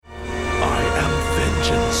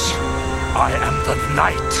I am the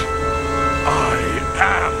Knight. I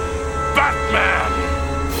am Batman.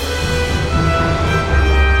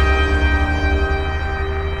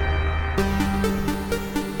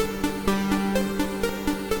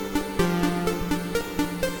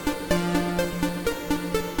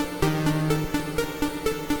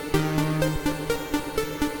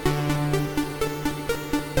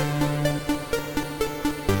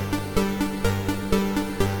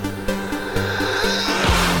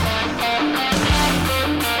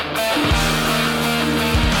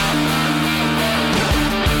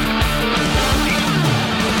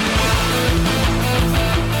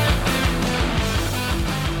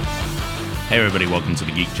 Hey everybody, welcome to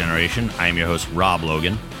the Geek Generation. I am your host, Rob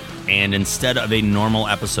Logan, and instead of a normal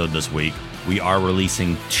episode this week, we are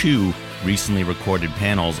releasing 2 recently recorded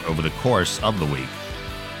panels over the course of the week.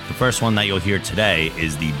 The first one that you'll hear today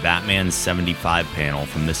is the Batman 75 panel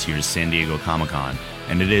from this year's San Diego Comic-Con,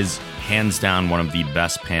 and it is hands down one of the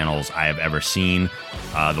best panels I have ever seen.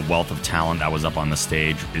 The wealth of talent that was up on the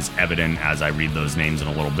stage is evident as I read those names in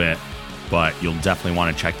a little bit. But you'll definitely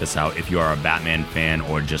want to check this out if you are a Batman fan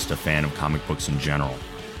or just a fan of comic books in general.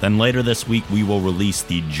 Then later this week, we will release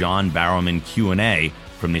the John Barrowman Q&A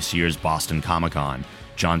from this year's Boston Comic-Con.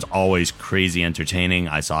 John's always crazy entertaining.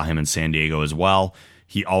 I saw him in San Diego as well.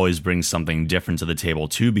 He always brings something different to the table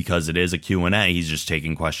too because it is a Q&A. He's just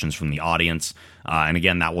taking questions from the audience. And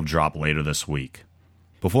again, that will drop later this week.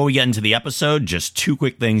 Before we get into the episode, just 2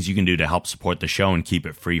 quick things you can do to help support the show and keep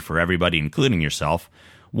it free for everybody, including yourself.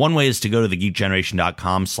 One way is to go to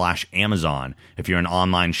thegeekgeneration.com/Amazon. If you're an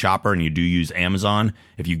online shopper and you do use Amazon,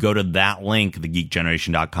 if you go to that link,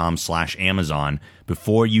 thegeekgeneration.com/Amazon,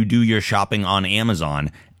 before you do your shopping on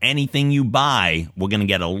Amazon, anything you buy, we're going to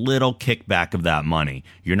get a little kickback of that money.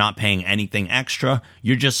 You're not paying anything extra.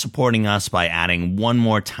 You're just supporting us by adding one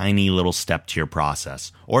more tiny little step to your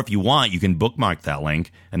process. Or if you want, you can bookmark that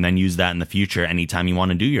link and then use that in the future anytime you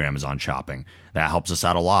want to do your Amazon shopping. That helps us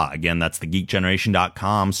out a lot. Again, that's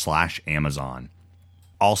thegeekgeneration.com/Amazon.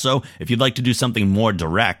 Also, if you'd like to do something more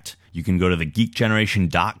direct, you can go to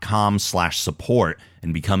thegeekgeneration.com/support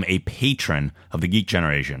and become a patron of the Geek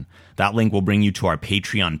Generation. That link will bring you to our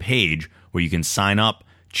Patreon page where you can sign up,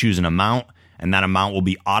 choose an amount, and that amount will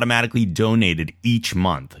be automatically donated each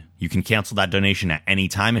month. You can cancel that donation at any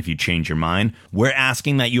time if you change your mind. We're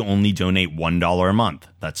asking that you only donate $1 a month.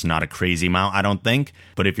 That's not a crazy amount, I don't think.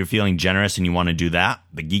 But if you're feeling generous and you want to do that,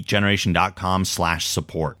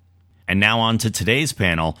 thegeekgeneration.com/support. And now on to today's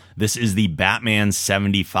panel. This is the Batman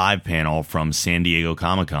 75 panel from San Diego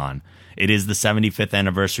Comic-Con. It is the 75th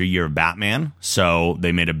anniversary year of Batman, so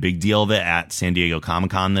they made a big deal of it at San Diego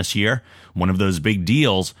Comic-Con this year. One of those big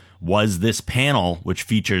deals was this panel, which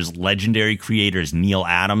features legendary creators Neil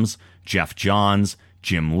Adams, Jeff Johns,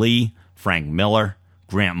 Jim Lee, Frank Miller,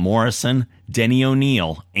 Grant Morrison, Denny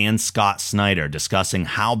O'Neil, and Scott Snyder, discussing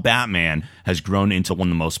how Batman has grown into one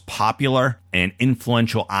of the most popular and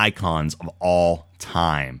influential icons of all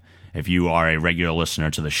time. If you are a regular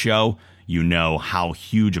listener to the show, you know how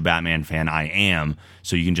huge a Batman fan I am,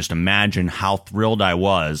 so you can just imagine how thrilled I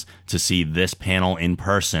was to see this panel in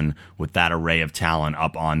person with that array of talent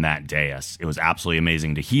up on that dais. It was absolutely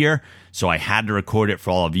amazing to hear, so I had to record it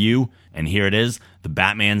for all of you, and here it is, the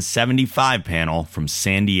Batman 75 panel from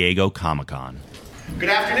San Diego Comic-Con. Good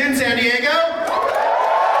afternoon, San Diego!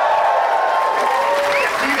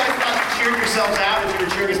 You guys got cheered yourselves out as you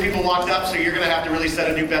were cheering as people walked up, so you're going to have to really set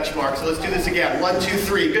a new benchmark. So let's do this again. 1, 2,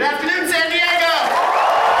 3. Good afternoon, San Diego!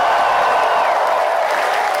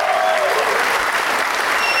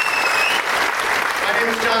 My name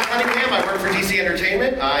is John Cunningham. I work for DC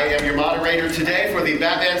Entertainment. I am your moderator today for the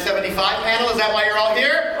Batman 75 panel. Is that why you're all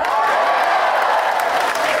here?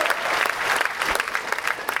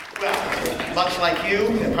 Well, much like you,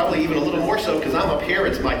 and probably even a little more so because I'm up here,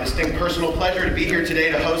 it's my distinct personal pleasure to be here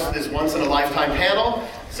today to host this once-in-a-lifetime panel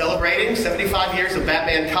celebrating 75 years of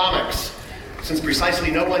Batman comics. Since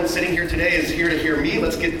precisely no one sitting here today is here to hear me,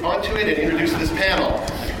 let's get onto it and introduce this panel.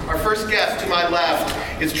 Our first guest to my left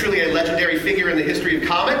is truly a legendary figure in the history of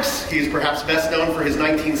comics. He is perhaps best known for his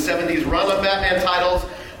 1970s run on Batman titles,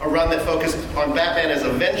 a run that focused on Batman as a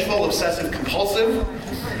vengeful, obsessive-compulsive,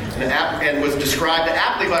 and was described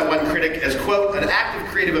aptly by one critic as, quote, an act of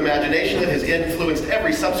creative imagination that has influenced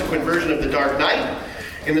every subsequent version of The Dark Knight.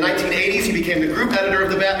 In the 1980s, he became the group editor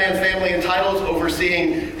of the Batman family and titles,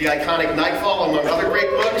 overseeing the iconic Nightfall, among other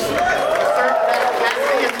great books. He served Matt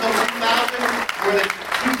Cassidy until 2000, more than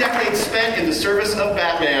 2 decades spent in the service of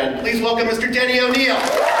Batman. Please welcome Mr. Denny O'Neil.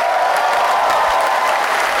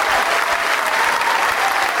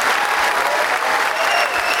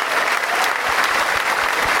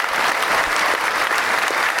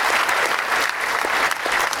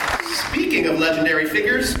 legendary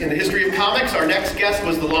figures in the history of comics. Our next guest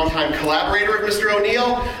was the longtime collaborator of Mr.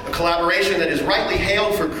 O'Neill, a collaboration that is rightly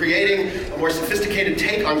hailed for creating a more sophisticated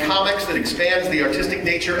take on comics that expands the artistic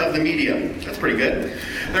nature of the medium. That's pretty good.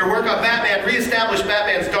 Their work on Batman re-established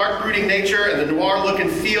Batman's dark, brooding nature and the noir look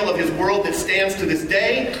and feel of his world that stands to this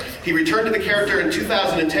day. He returned to the character in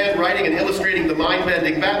 2010, writing and illustrating the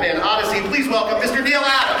mind-bending Batman Odyssey. Please welcome Mr. Neil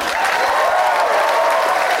Adams.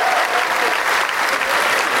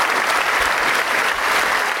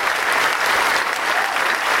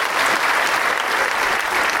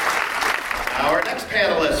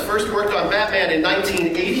 Panelist first worked on Batman in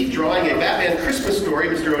 1980, drawing a Batman Christmas story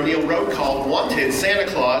Mr. O'Neill wrote called Wanted, Santa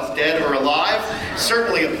Claus, Dead or Alive,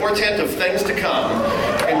 certainly a portent of things to come.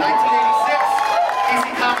 In 1986, DC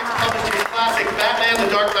Comics published his classic Batman,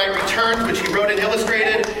 The Dark Knight Returns, which he wrote and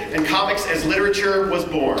illustrated, and Comics as Literature was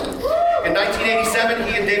born. In 1987,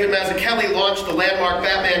 he and David Mazzucchelli launched the landmark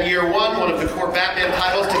Batman Year One of the core Batman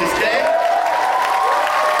titles to this day.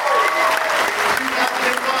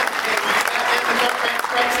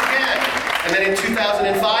 And then in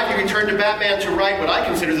 2005, he returned to Batman to write what I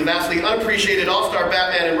consider the vastly unappreciated all-star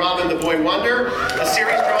Batman and Robin the Boy Wonder, a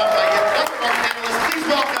series drawn by yet another of our panelists. Please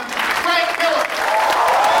welcome Frank Miller.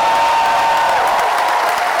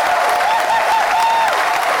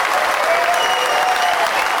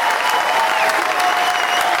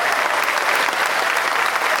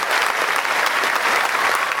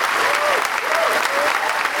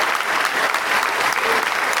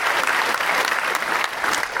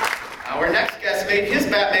 Made his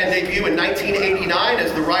Batman debut in 1989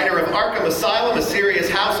 as the writer of Arkham Asylum, A Serious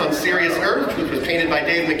House on Serious Earth, which was painted by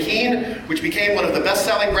Dave McKean, which became one of the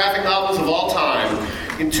best-selling graphic novels of all time.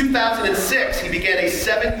 In 2006, he began a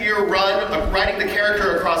 7-year run of writing the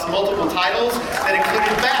character across multiple titles that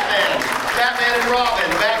included Batman, Batman and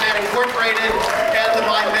Robin, Batman Incorporated, and the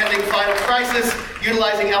mind-bending Final Crisis,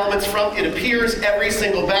 utilizing elements from, it appears, every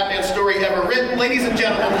single Batman story ever written. Ladies and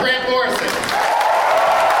gentlemen, Grant Morrison.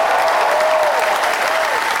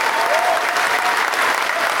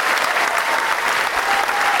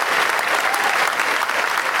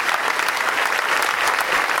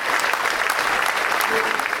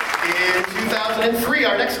 In 2003,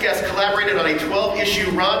 our next guest collaborated on a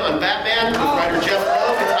 12-issue run on Batman with writer Jeff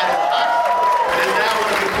Loeb entitled Hot. It is now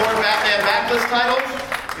one of the core Batman backlist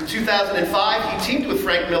titles. In 2005, he teamed with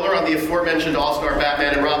Frank Miller on the aforementioned all-star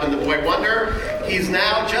Batman and Robin the Boy Wonder. He's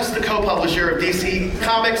now just the co-publisher of DC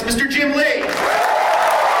Comics, Mr. Jim Lee.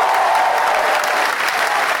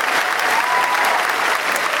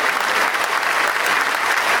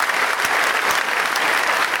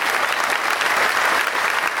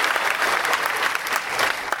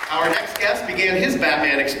 Began his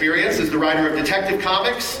Batman experience as the writer of Detective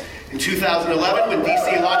Comics. In 2011, when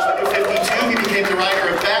DC launched the New 52, he became the writer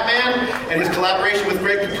of Batman, and his collaboration with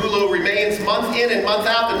Greg Capullo remains month in and month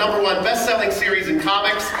out the #1 best-selling series in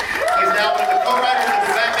comics. He is now one of the co-writers of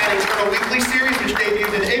the Batman Eternal Weekly series, which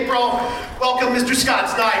debuted in April. Welcome, Mr. Scott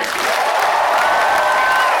Snyder.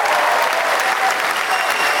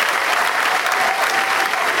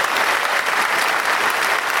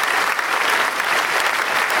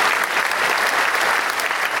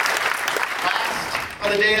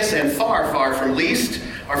 The dais, and far, far from least,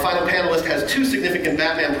 our final panelist has 2 significant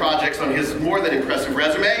Batman projects on his more than impressive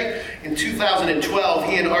resume. In 2012,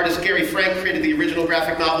 he and artist Gary Frank created the original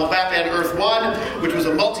graphic novel Batman Earth 1, which was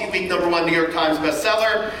a multi-week #1 New York Times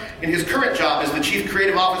bestseller. In his current job as the chief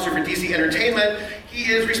creative officer for DC Entertainment,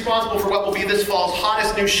 he is responsible for what will be this fall's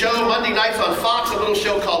hottest new show, Monday nights on Fox, a little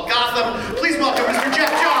show called Gotham. Please welcome Mr.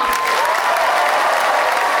 Jeff Johns.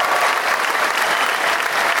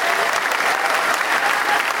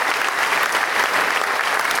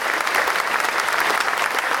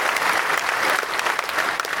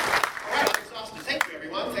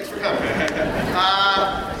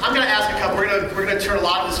 Turn a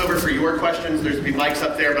lot of this over for your questions. There's going to be mics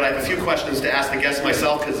up there, but I have a few questions to ask the guests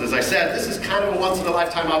myself because, as I said, this is kind of a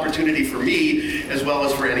once-in-a-lifetime opportunity for me as well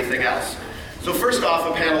as for anything else. So first off,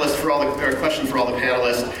 a question for all the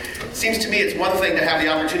panelists. It seems to me it's one thing to have the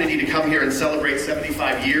opportunity to come here and celebrate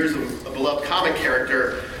 75 years of a beloved comic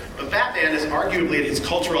character, but Batman is arguably at his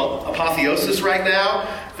cultural apotheosis right now.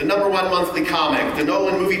 The #1 monthly comic, the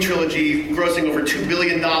Nolan movie trilogy grossing over $2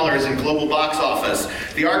 billion in global box office,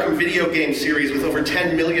 the Arkham video game series with over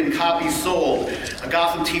 10 million copies sold, a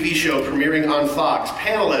Gotham TV show premiering on Fox.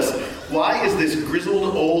 Panelists, why is this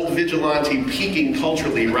grizzled old vigilante peaking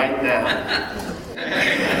culturally right now?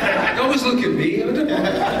 Don't always look at me.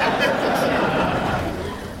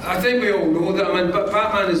 I think we all know that. I mean, but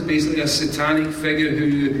Batman is basically a satanic figure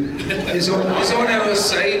who is on our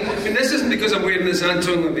side. I mean, this isn't because I'm wearing this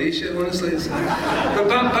Anton LaVey shit, honestly. But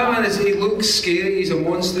Batman he looks scary. He's a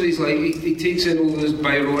monster. He's like he takes in all those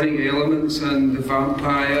Byronic elements and the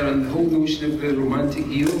vampire and the whole notion of the romantic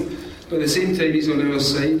hero. But at the same time, he's on our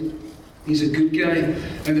side. He's a good guy,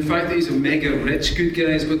 and the fact that he's a mega rich good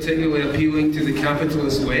guy is particularly appealing to the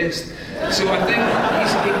capitalist West. So I think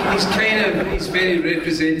he's very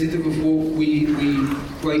representative of what we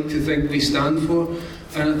like to think we stand for,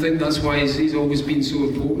 and I think that's why he's always been so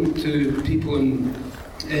important to people in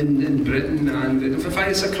Britain, and in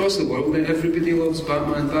fact it's across the world. Everybody loves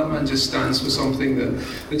Batman. Batman just stands for something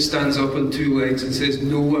that stands up on two legs and says,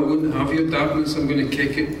 no, I wouldn't have your darkness, I'm going to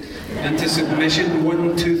kick it into submission,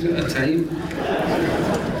 one tooth at a time.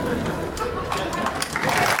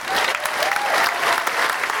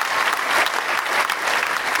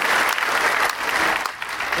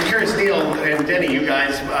 I'm curious, Neil and Denny, you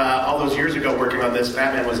guys, all those years ago working on this,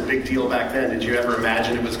 Batman was a big deal back then. Did you ever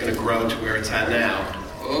imagine it was going to grow to where it's at now?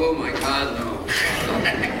 Oh my God, no.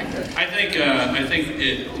 I think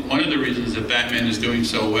one of the reasons that Batman is doing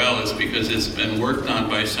so well is because it's been worked on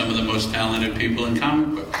by some of the most talented people in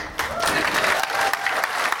comic books.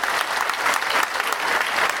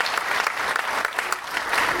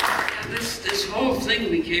 This whole thing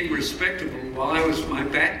became respectable while my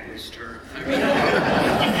back was turned.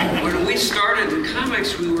 I mean, when we started in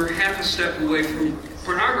comics, we were half a step away from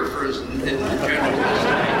pornographers in the general.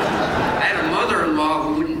 I had a mother-in-law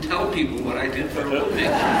who wouldn't tell people what I did for a living.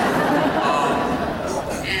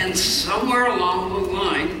 And somewhere along the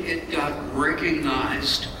line, it got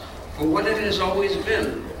recognized for what it has always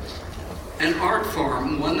been. An art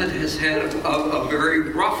form, one that has had a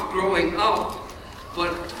very rough growing up,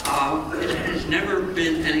 but it has never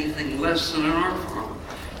been anything less than an art form.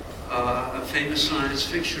 A famous science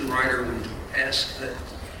fiction writer when asked that,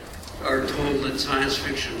 or told that science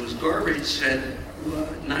fiction was garbage, said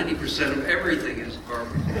 90% of everything is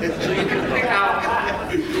garbage. So you can pick out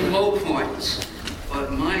the low points,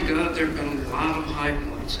 but my God, there have been a lot of high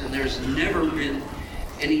points, and there's never been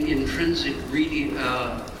any intrinsic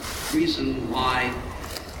reason why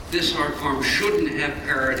this art form shouldn't have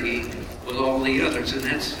parity with all the others, and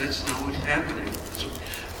that's not what's happening. It's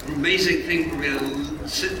an amazing thing for me to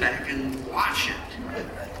sit back and watch it.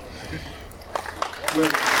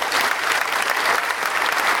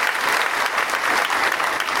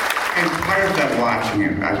 And part of that watching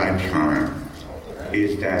it, as I comment,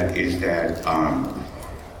 is that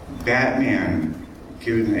Batman,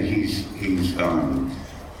 given that he's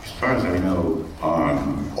as far as I know,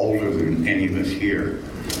 older than any of us here,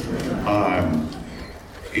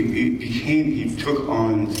 he took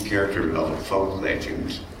on the character of a folk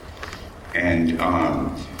legend and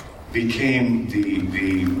became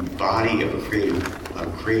the body of a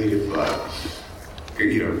creative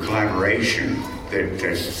collaboration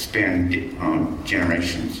that spanned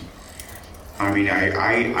generations. I mean,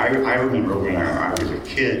 I remember when I was a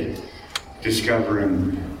kid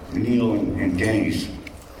discovering Neil and Denny's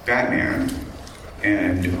Batman,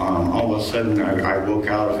 and all of a sudden I woke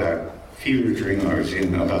out of that fever dream I was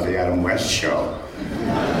in about the Adam West show,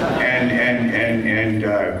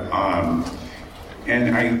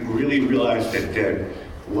 and I really realized that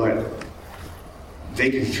what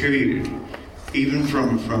they contributed, even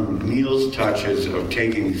from Neil's touches of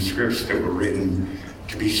taking scripts that were written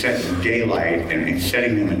to be set in daylight and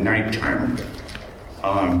setting them at nighttime,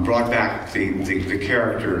 brought back the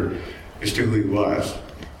character as to who he was.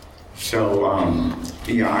 So,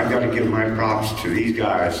 I've got to give my props to these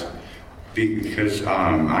guys because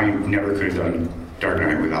I never could have done Dark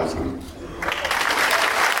Knight without them.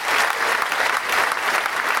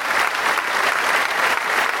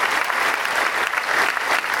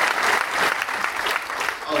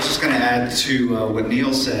 I was just going to add to what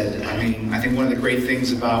Neil said. I mean, I think one of the great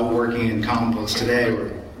things about working in comic books today,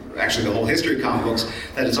 or actually the whole history of comic books,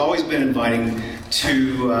 that it's always been inviting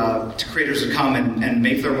to creators to come and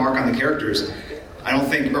make their mark on the characters. I don't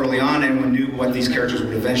think early on anyone knew what these characters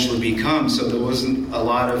would eventually become, so there wasn't a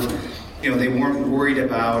lot of, they weren't worried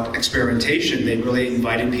about experimentation. They really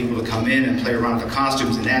invited people to come in and play around with the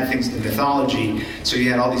costumes and add things to the mythology. So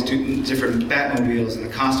you had all these different Batmobiles, and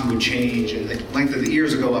the costume would change, and the length of the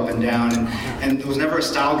ears would go up and down, and there was never a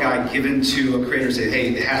style guide given to a creator to say,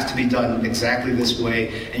 hey, it has to be done exactly this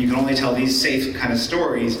way, and you can only tell these safe kind of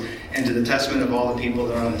stories. And to the testament of all the people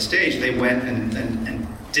that are on the stage, they went and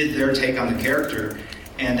did their take on the character,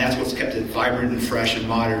 and that's what's kept it vibrant and fresh and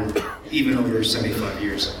modern, even over 75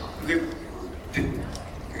 years.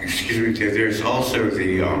 Excuse me, there's also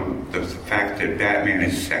the fact that Batman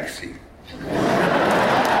is sexy.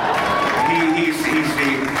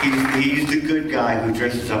 he's the good guy who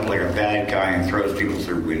dresses up like a bad guy and throws people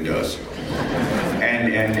through windows.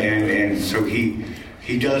 And so he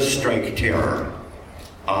does strike terror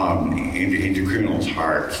into criminals'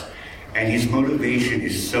 hearts. And his motivation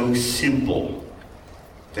is so simple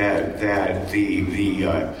that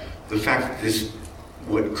the fact that this,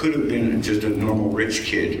 what could have been just a normal rich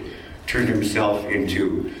kid, turned himself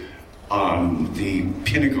into the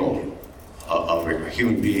pinnacle of a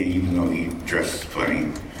human being, even though he dresses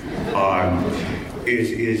funny,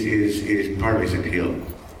 is part of his appeal.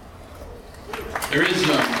 There is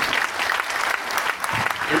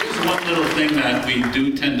one little thing that we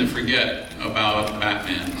do tend to forget about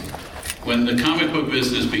Batman. When the comic book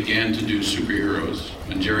business began to do superheroes,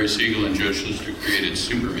 when Jerry Siegel and Joe Shuster created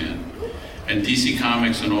Superman, and DC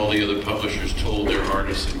Comics and all the other publishers told their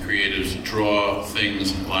artists and creatives to draw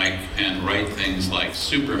things like and write things like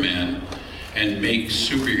Superman and make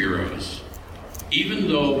superheroes. Even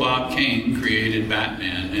though Bob Kane created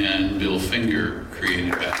Batman and Bill Finger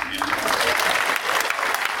created Batman.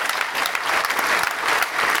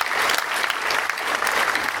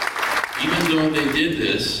 Even though they did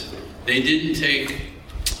this, they didn't take,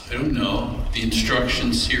 the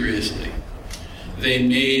instructions seriously. They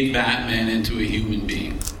made Batman into a human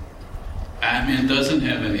being. Batman doesn't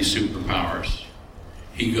have any superpowers.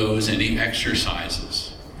 He goes and he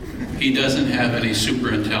exercises. He doesn't have any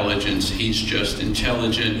super intelligence. He's just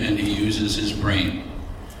intelligent and he uses his brain.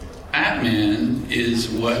 Batman is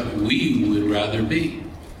what we would rather be.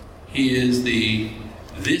 He is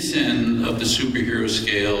this end of the superhero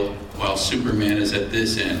scale, while Superman is at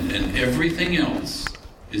this end, and everything else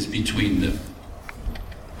is between them.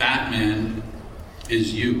 Batman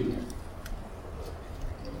is you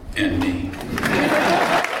and me.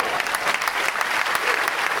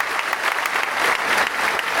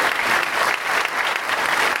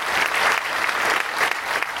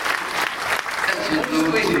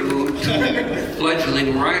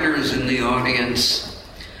 Fledgling writers in the audience,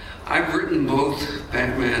 I've written both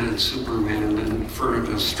Batman and Superman, and for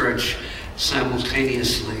a stretch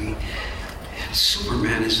simultaneously. And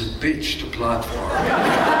Superman is a bitch to plot for.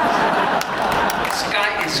 This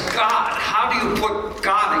guy is God. How do you put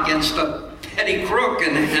God against a petty crook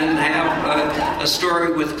and have a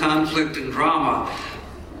story with conflict and drama?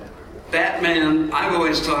 Batman, I've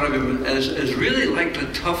always thought of him as really like the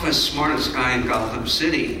toughest, smartest guy in Gotham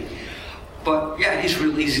City. But yeah, he's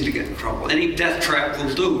real easy to get in trouble. Any death trap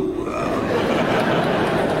will do.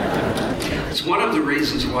 It's one of the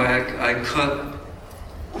reasons why I cut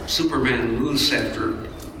Superman loose after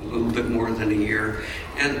a little bit more than a year,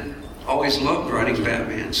 and always loved writing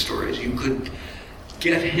Batman stories. You could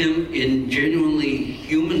get him in genuinely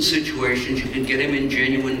human situations. You could get him in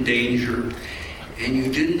genuine danger. And you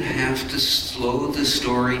didn't have to slow the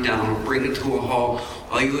story down or bring it to a halt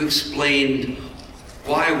while you explained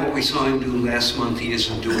why what we saw him do last month he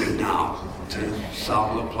isn't doing now to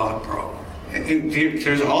solve the plot problem.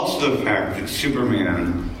 There's also the fact that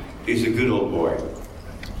Superman is a good old boy.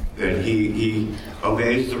 That he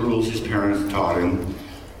obeys the rules his parents taught him.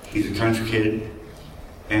 He's a country kid.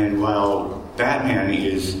 And while Batman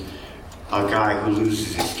is a guy who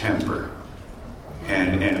loses his temper.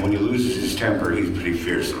 And when he loses his temper, he's pretty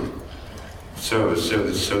fearsome. So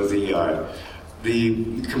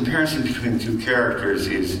the comparison between the two characters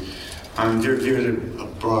is, there's a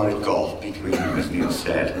broad gulf between them, as Neil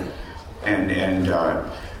said,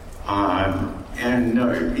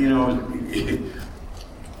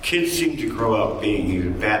 kids seem to grow up being either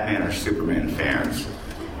Batman or Superman fans.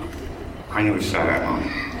 I knew which side I'm on.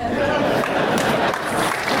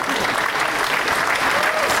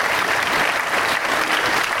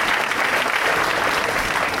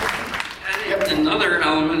 Another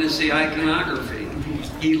element is the iconography.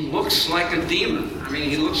 He looks like a demon. I mean,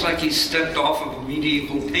 he looks like he stepped off of a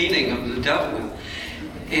medieval painting of the devil.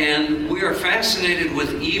 And we are fascinated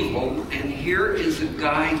with evil, and here is a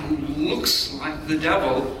guy who looks like the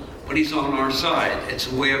devil, but he's on our side. It's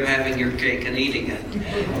a way of having your cake and eating it.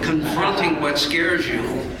 Confronting what scares you,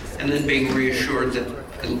 and then being reassured that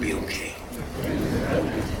it'll be okay.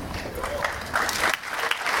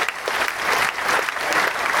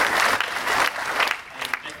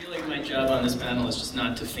 On this panel is just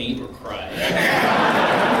not to faint or cry.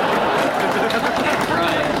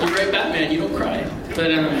 Cry. You write Batman, you don't cry.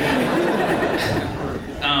 But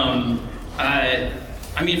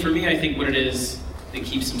I mean, for me, I think what it is that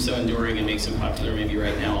keeps him so enduring and makes him popular, maybe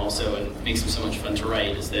right now also, and makes him so much fun to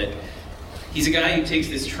write, is that he's a guy who takes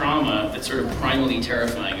this trauma that's sort of primally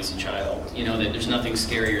terrifying as a child. You know, that there's nothing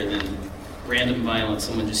scarier than random violence,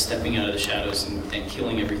 someone just stepping out of the shadows and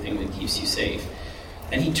killing everything that keeps you safe.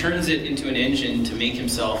 and he turns it into an engine to make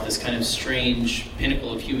himself this kind of strange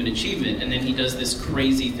pinnacle of human achievement, and then he does this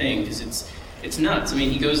crazy thing, because it's nuts. I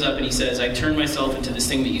mean, he goes up and he says, I turn myself into this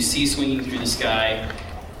thing that you see swinging through the sky,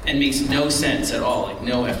 and makes no sense at all, like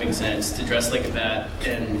no effing sense, to dress like a bat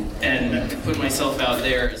and put myself out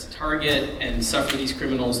there as a target and suffer these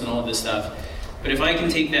criminals and all of this stuff. But if I can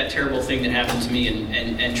take that terrible thing that happened to me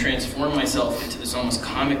and transform myself into this almost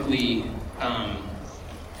comically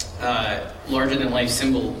larger-than-life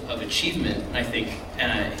symbol of achievement, I think,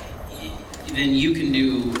 then you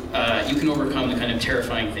can overcome the kind of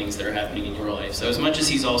terrifying things that are happening in your life. So as much as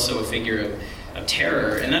he's also a figure of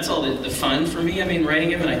terror, and that's all the fun for me, I mean, writing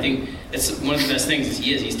him, and I think that's one of the best things is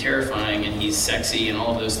he's terrifying and he's sexy and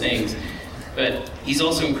all of those things, but he's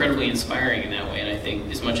also incredibly inspiring in that way. And I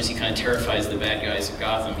think as much as he kind of terrifies the bad guys of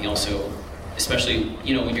Gotham, he also, especially,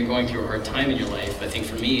 when you're going through a hard time in your life, I think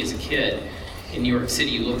for me as a kid in New York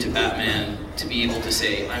City, you look to Batman to be able to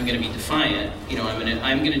say, I'm going to be defiant,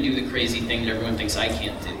 I'm going to do the crazy thing that everyone thinks I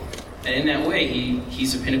can't do. And in that way,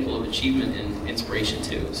 he's a pinnacle of achievement and inspiration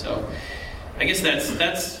too. So I guess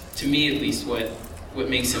that's to me at least what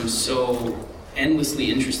makes him so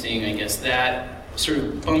endlessly interesting. I guess that sort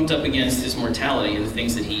of bumped up against his mortality and the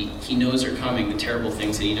things that he knows are coming, the terrible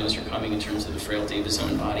things that he knows are coming in terms of the frailty of his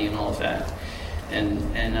own body and all of that,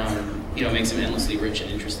 and makes him endlessly rich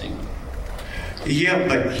and interesting. Yeah,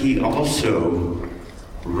 but he also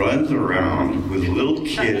runs around with a little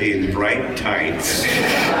kid in bright tights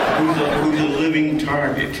who's a living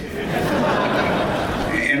target.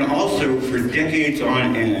 And also, for decades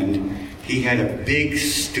on end, he had a big,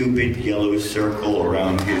 stupid yellow circle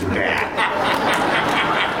around his back.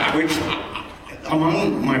 Which,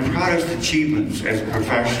 among my proudest achievements as a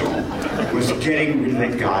professional, was getting rid of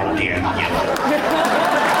that goddamn yellow.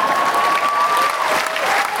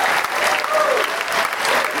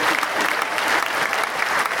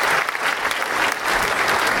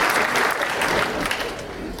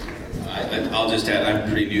 I'll just add, I'm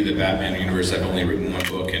pretty new to the Batman universe. I've only written one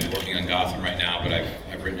book and working on Gotham right now, but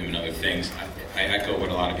I've written him in other things. I echo what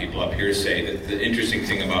a lot of people up here say, that the interesting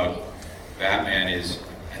thing about Batman is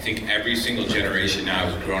I think every single generation now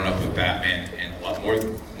has grown up with Batman, and a lot more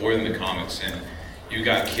than the comics. And you've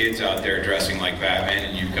got kids out there dressing like Batman,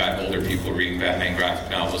 and you've got older people reading Batman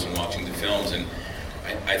graphic novels and watching the films. And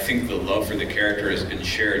I think the love for the character has been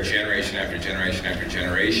shared generation after generation after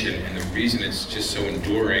generation, and the reason it's just so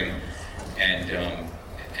enduring and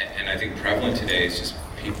I think prevalent today is just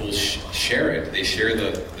people share it. They share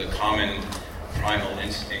the common primal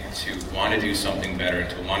instinct to want to do something better and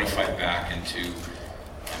to want to fight back, and to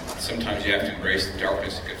sometimes you have to embrace the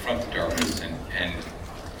darkness, confront the darkness, and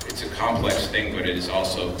it's a complex thing, but it is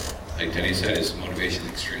also, like Denny said, his motivation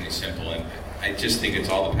is extremely simple, and I just think it's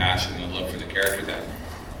all the passion and the love for the character that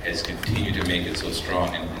has continued to make it so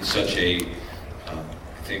strong and such a, I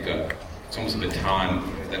think, it's almost a baton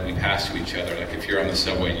that we pass to each other. Like if you're on the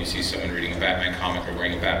subway and you see someone reading a Batman comic or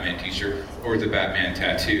wearing a Batman t-shirt or with a Batman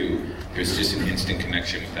tattoo, there's just an instant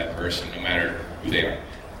connection with that person, no matter who they are.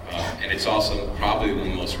 And it's also probably one of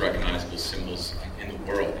the most recognizable symbols in the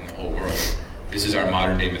world, in the whole world. This is our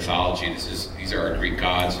modern day mythology. These are our Greek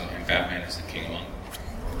gods, and Batman is the king among them.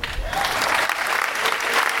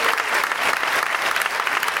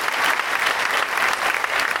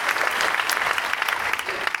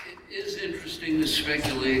 To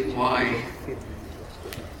speculate why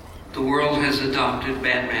the world has adopted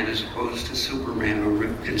Batman as opposed to Superman, or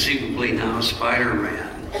conceivably now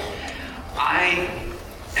Spider-Man. I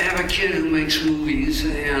have a kid who makes movies,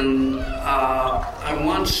 and I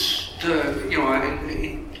once,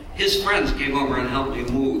 his friends came over and helped me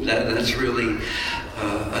move. That's really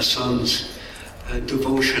a son's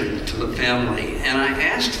devotion to the family. And I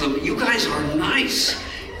asked them, you guys are nice.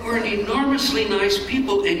 You're an enormously nice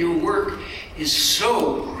people, and your work is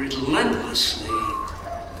so relentlessly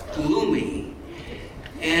gloomy.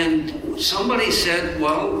 And somebody said,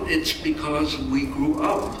 well, it's because we grew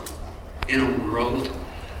up in a world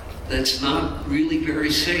that's not really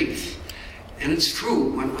very safe. And it's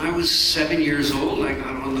true. When I was 7 years old, I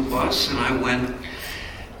got on the bus and I went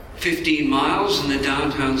 15 miles in the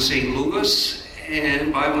downtown St. Louis,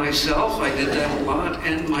 and by myself. I did that a lot,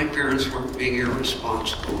 and my parents weren't being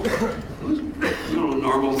irresponsible. It was a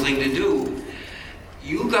normal thing to do.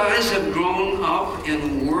 You guys have grown up in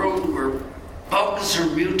a world where bugs are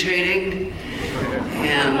mutating,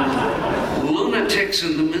 and lunatics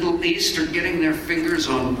in the Middle East are getting their fingers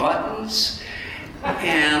on buttons,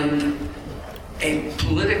 and a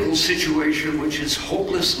political situation which is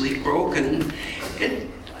hopelessly broken.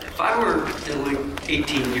 If I were like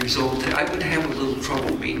 18 years old, I would have a little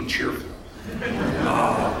trouble being cheerful.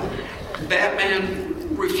 Batman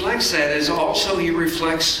reflects that is also he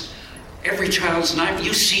reflects every child's nightmare.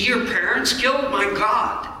 You see your parents killed? My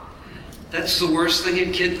God. That's the worst thing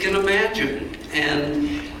a kid can imagine.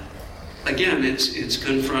 And again, it's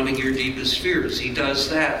confronting your deepest fears. He does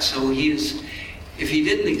that. So if he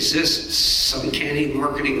didn't exist, some canny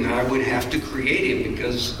marketing guy would have to create him,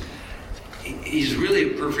 because he's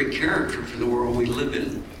really a perfect character for the world we live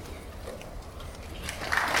in.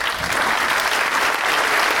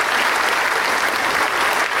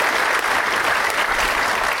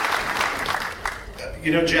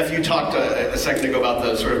 You know, Jeff, you talked a second ago about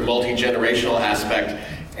the sort of multi-generational aspect,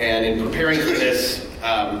 and in preparing for this,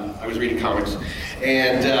 I was reading comics,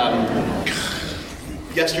 and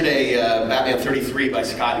yesterday, Batman 33 by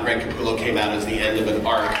Scott and Greg Capullo came out as the end of an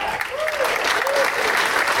arc. And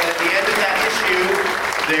at the end of that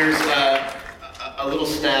issue, there's a little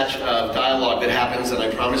snatch of dialogue that happens, and I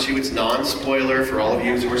promise you it's non-spoiler for all of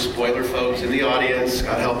you who are spoiler folks in the audience.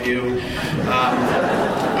 God help you.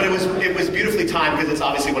 But it was beautifully timed, because it's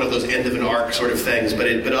obviously one of those end of an arc sort of things, but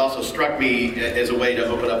it also struck me as a way to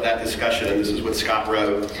open up that discussion, and this is what Scott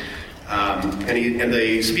wrote. And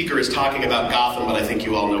the speaker is talking about Gotham, but I think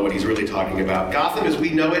you all know what he's really talking about. Gotham, as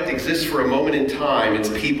we know it, exists for a moment in time. Its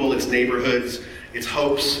people, its neighborhoods, its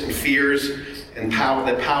hopes and fears and power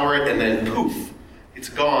that power it, and then poof, it's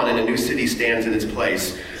gone, and a new city stands in its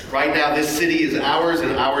place. Right now, this city is ours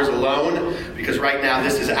and ours alone, because right now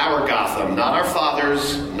this is our Gotham, not our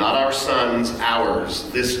fathers, not our sons, ours,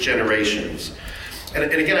 this generation's. And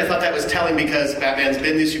again, I thought that was telling, because Batman's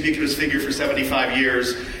been this ubiquitous figure for 75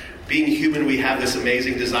 years. Being human, we have this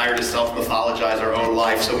amazing desire to self-mythologize our own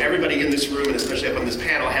life. So everybody in this room, and especially up on this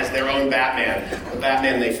panel, has their own Batman, the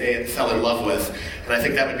Batman they fell in love with. And I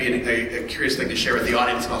think that would be a curious thing to share with the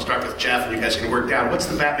audience. And I'll start with Jeff, and you guys can work down. What's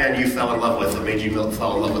the Batman you fell in love with that made you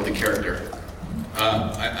fall in love with the character?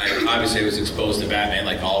 I obviously was exposed to Batman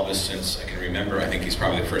like all of us since I can remember. I think he's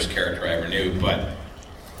probably the first character I ever knew. But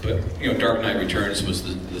you know, Dark Knight Returns was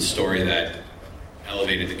the story that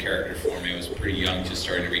elevated the character for me. I was pretty young, just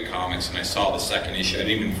starting to read comics, and I saw the second issue. I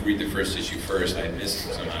didn't even read the first issue first. I had missed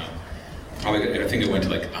it somehow. I think it went to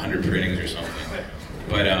like 100 printings or something.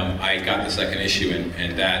 But I got the second issue,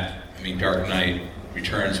 and that, I mean, Dark Knight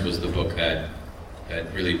Returns was the book that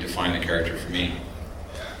really defined the character for me.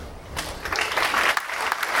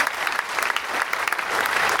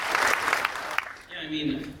 Yeah, I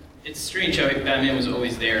mean, it's strange how Batman was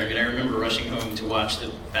always there. I mean, I remember rushing home to watch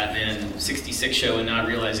the Batman 66 show and not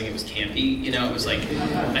realizing it was campy. You know, it was like,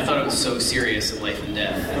 I thought it was so serious in life and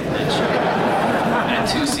death. That show. And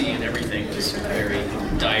Tusi and everything was very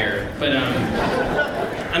dire. But,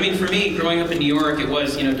 I mean, for me, growing up in New York, it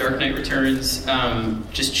was, you know, Dark Knight Returns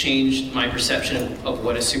just changed my perception of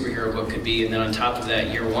what a superhero book could be. And then on top of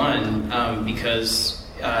that, year one, because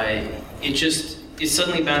it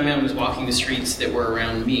suddenly Batman was walking the streets that were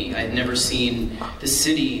around me. I had never seen the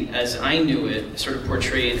city as I knew it sort of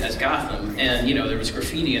portrayed as Gotham. And, you know, there was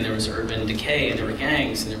graffiti, and there was urban decay, and there were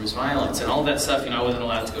gangs, and there was violence, and all that stuff. You know, I wasn't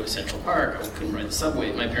allowed to go to Central Park. I couldn't ride the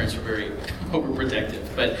subway. My parents were very overprotective.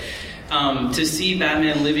 But to see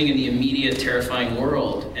Batman living in the immediate, terrifying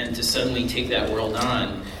world, and to suddenly take that world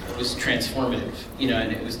on, it was transformative. You know,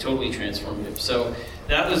 and it was totally transformative. So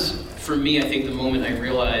that was, for me, I think, the moment I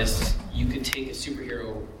realized you could take a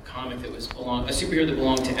superhero comic a superhero that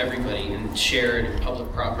belonged to everybody and shared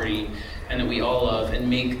public property and that we all love, and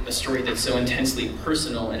make a story that's so intensely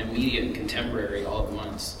personal and immediate and contemporary all at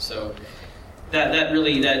once. So that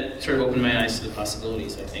sort of opened my eyes to the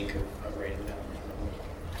possibilities, I think, of writing that.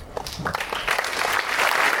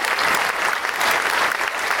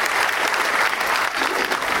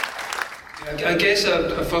 I guess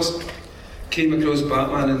I first came across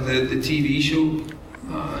Batman in the TV show.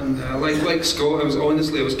 And like Scott, I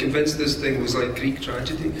was convinced this thing was like Greek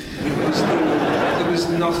tragedy. There was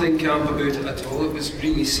nothing camp about it at all. It was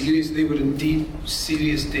really serious. They were in deep,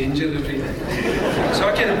 serious danger every day. So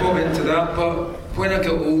I kind of bought into that. But when I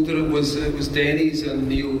got older, it was Denny's and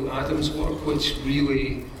Neil Adams' work which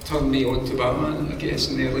really turned me on to Batman, I guess,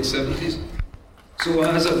 in the early 70s. So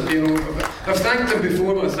as I've thanked him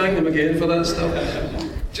before, but I thank him again for that stuff.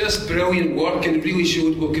 Just brilliant work, and it really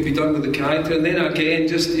showed what could be done with the character. And then again,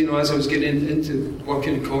 just, you know, as I was getting into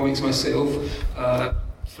working in comics myself,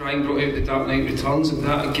 Frank brought out The Dark Knight Returns, and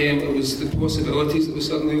that again, it was the possibilities that were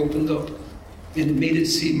suddenly opened up. And it made it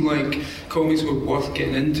seem like comics were worth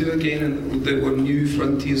getting into again, and there were new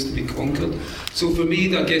frontiers to be conquered. So for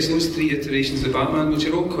me, I guess those three iterations of Batman, which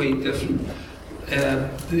are all quite different,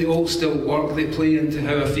 they all still work. They play into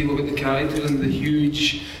how I feel about the character and the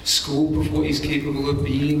huge scope of what he's capable of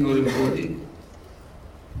being or embodying.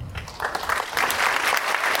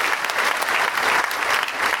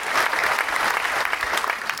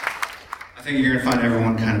 I think you're going to find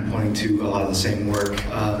everyone kind of pointing to a lot of the same work.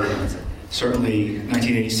 Certainly,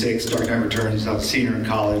 1986, Dark Knight Returns, I was a senior in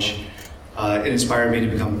college. It inspired me to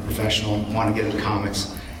become a professional, want to get into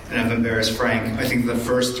comics. And I've embarrassed Frank. I think the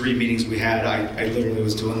first 3 meetings we had, I literally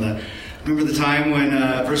was doing remember the time when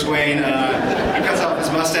Bruce Wayne, he cuts off his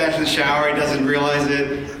mustache in the shower, he doesn't realize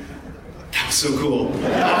it? That was so cool.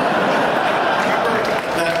 Remember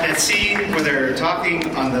that scene where they're talking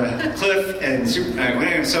on the cliff and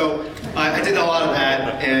Superman? So I did a lot of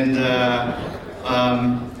that, and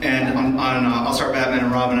on All Star Batman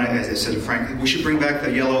and Robin, I said to Frank, we should bring back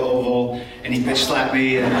the yellow oval, and he bitch slapped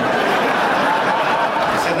me, and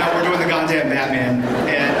I said, no, we're doing the goddamn Batman.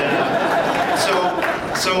 And so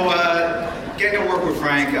getting to work with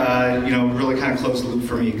Frank, really kind of closed the loop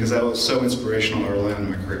for me, because that was so inspirational early on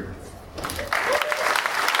in my career.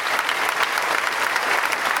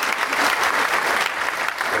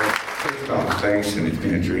 First off, thanks, and it's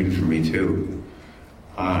been a dream for me too.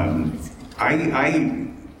 I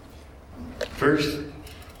first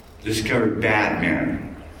discovered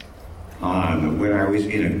Batman when I was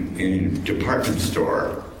in a department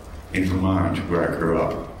store in Vermont, where I grew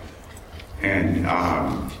up, and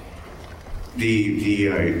they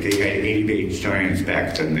had 80-page giants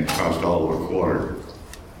back then that cost all over a quarter,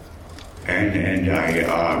 and I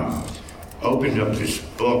opened up this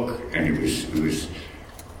book, and it was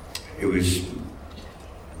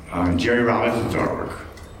Jerry Robinson's artwork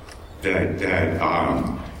that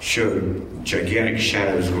showed gigantic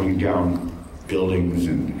shadows going down buildings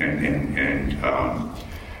and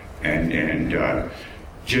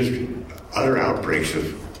just other outbreaks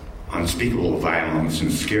of unspeakable violence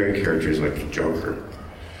and scary characters like the Joker.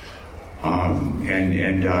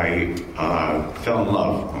 And I fell in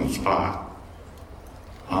love on the spot.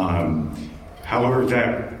 However,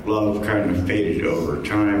 that love kind of faded over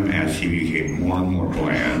time as he became more and more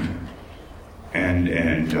bland. And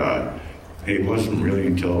it wasn't really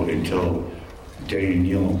until Danny and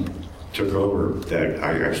Neil took over that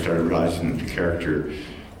I started realizing that the character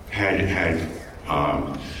had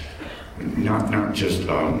not just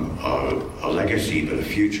a legacy, but a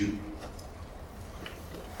future.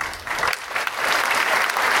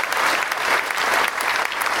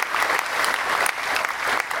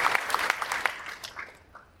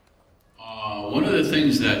 One of the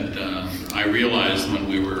things that I realized when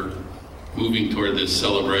we were moving toward this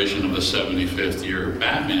celebration of the 75th year of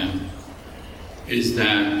Batman is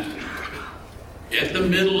that at the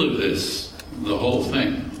middle of this, the whole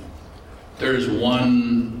thing, there's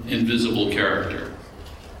one invisible character.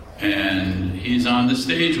 And he's on the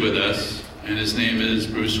stage with us, and his name is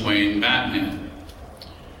Bruce Wayne Batman.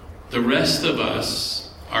 The rest of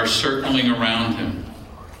us are circling around him.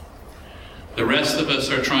 The rest of us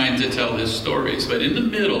are trying to tell his stories. But in the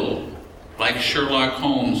middle, like Sherlock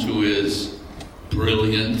Holmes, who is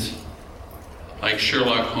brilliant, like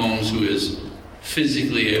Sherlock Holmes, who is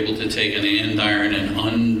physically able to take an andiron and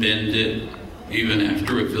unbend it, even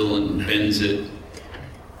after a villain bends it,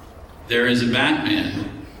 there is a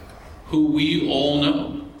Batman who we all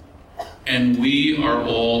know, and we are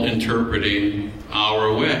all interpreting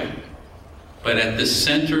our way. But at the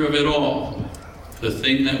center of it all, the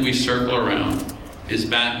thing that we circle around is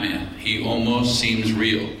Batman. He almost seems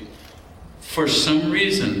real. For some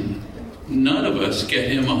reason, none of us get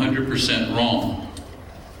him 100% wrong.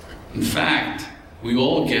 In fact, we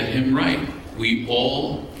all get him right. We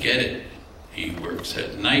all get it. He works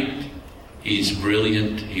at night. He's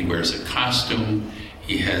brilliant. He wears a costume.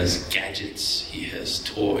 He has gadgets. He has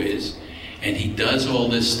toys. And he does all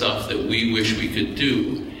this stuff that we wish we could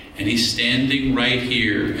do. And he's standing right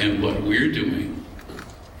here, and what we're doing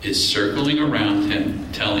is circling around him,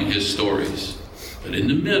 telling his stories. But in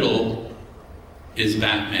the middle is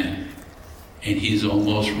Batman, and he's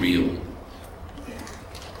almost real.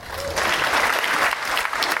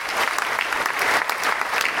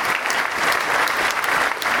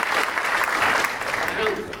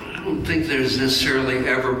 I don't think there's necessarily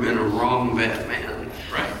ever been a wrong Batman.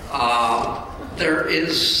 Right. There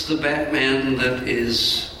is the Batman that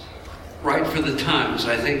is right for the times.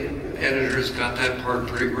 I think editors got that part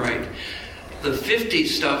pretty right. The 50s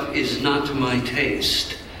stuff is not to my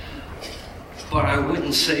taste, but I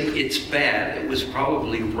wouldn't say it's bad. It was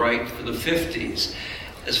probably right for the 50s.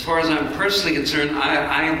 As far as I'm personally concerned,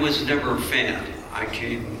 I was never a fan. I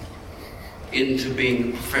came into being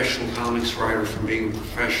a professional comics writer from being a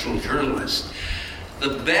professional journalist. The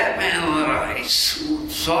Batman that I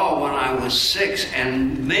saw when I was 6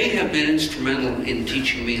 and may have been instrumental in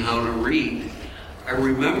teaching me how to read, I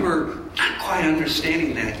remember not quite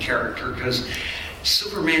understanding that character because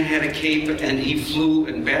Superman had a cape and he flew,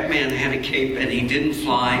 and Batman had a cape and he didn't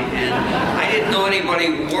fly, and I didn't know anybody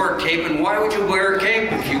who wore a cape, and why would you wear a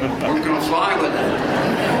cape if you weren't going to fly with it?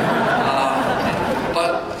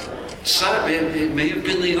 But it may have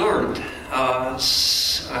been the art.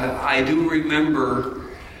 I do remember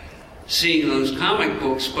seeing those comic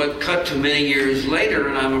books, but cut to many years later,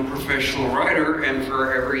 and I'm a professional writer, and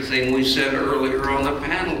for everything we said earlier on the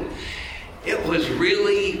panel, it was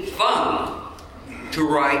really fun to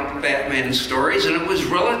write Batman stories, and it was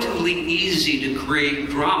relatively easy to create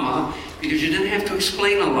drama because you didn't have to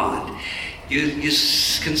explain a lot. You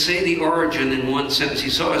can say the origin in one sentence. He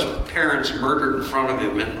saw his parents murdered in front of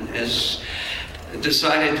him and has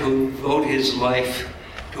decided to devote his life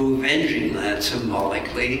to avenging that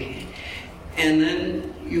symbolically. And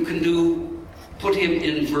then you can put him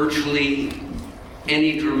in virtually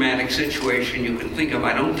any dramatic situation you can think of.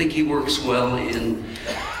 I don't think he works well in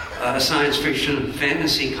science fiction and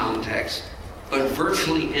fantasy context, but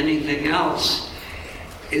virtually anything else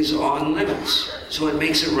is on limits. So it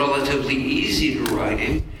makes it relatively easy to write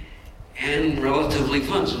him and relatively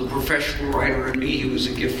fun. So the professional writer in me, he was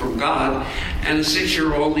a gift from God, and a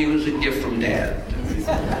 6-year-old, he was a gift from Dad.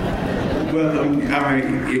 Well, if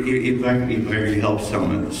I really help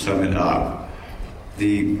sum it up,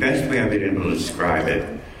 the best way I've been able to describe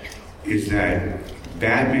it is that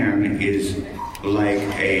Batman is like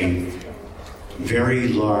a very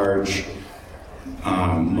large,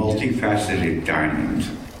 multifaceted diamond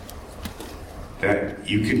that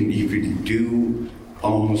you can do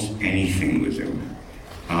almost anything with him.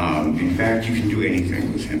 In fact, you can do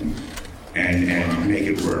anything with him and make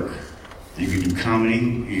it work. You can do comedy.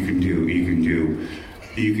 You can do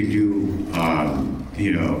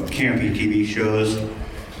campy TV shows.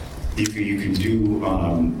 You can do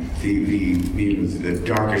the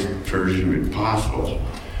darkest version of it possible.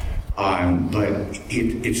 But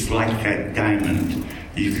it's like that diamond.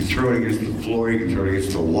 You can throw it against the floor. You can throw it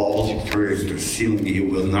against the walls. You can throw it against the ceiling. It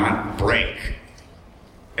will not break.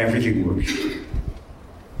 Everything works.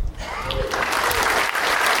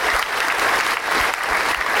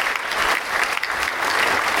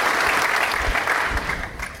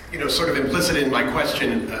 Sort of implicit in my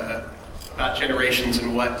question about generations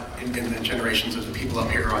and what in the generations of the people up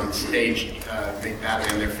here on stage make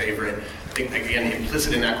Batman their favorite. I think, again,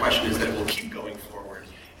 implicit in that question is that it will keep going forward.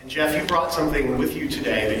 And Jeff, you brought something with you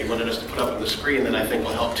today that you wanted us to put up on the screen that I think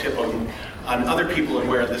will help tip on other people and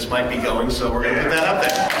where this might be going, so we're going to put that up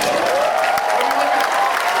there.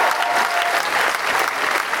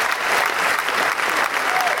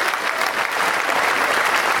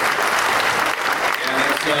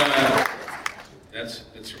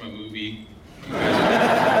 That's from a movie.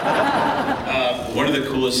 One of the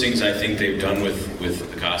coolest things I think they've done with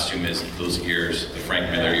the costume is those ears, the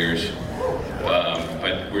Frank Miller ears.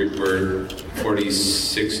 But we're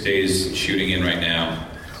 46 days shooting in right now,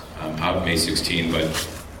 out May 16, but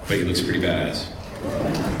he looks pretty badass.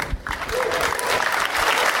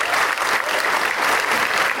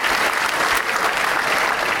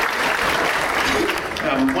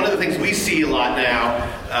 One of the things we see a lot now,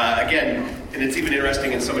 again, and it's even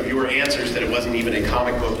interesting in some of your answers that it wasn't even a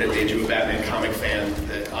comic book that made you a Batman comic fan,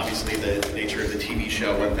 that obviously the nature of the TV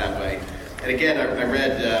show went that way. And again, I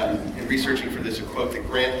read in researching for this a quote that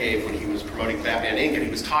Grant gave when he was promoting Batman Inc., and he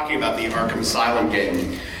was talking about the Arkham Asylum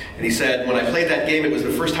game. And he said, when I played that game, it was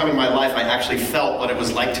the first time in my life I actually felt what it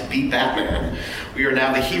was like to be Batman. We are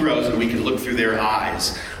now the heroes and we can look through their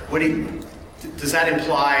eyes. Does that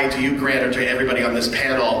imply to you, Grant, or to everybody on this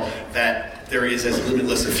panel that there is as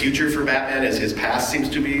limitless a future for Batman as his past seems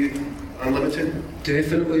to be unlimited?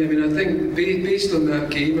 Definitely. I mean, I think based on that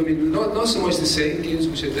game, I mean, not so much the second games,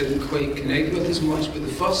 which I didn't quite connect with as much, but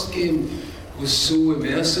the first game was so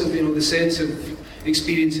immersive, the sense of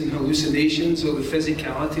experiencing hallucinations or the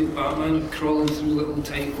physicality of Batman, crawling through little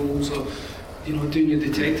tight holes or, doing your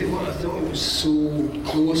detective work. I thought it was so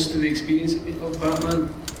close to the experience of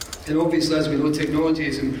Batman. And obviously, as we know, technology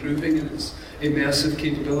is improving in its immersive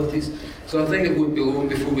capabilities. So I think it won't be long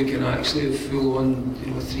before we can actually have full-on,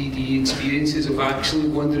 3D experiences of actually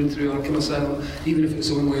wandering through Arkham Asylum, even if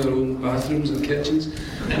it's only our own bathrooms and kitchens.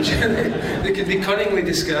 They can be cunningly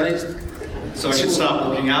disguised. So I should stop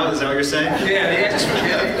working out, is that what you're saying? Yeah.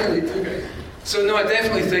 So no, I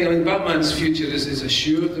definitely think, Batman's future is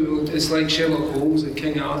assured. It's like Sherlock Holmes, or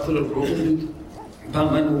King Arthur, or Robin Hood.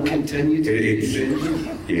 Batman will continue to be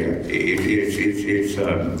independent. It's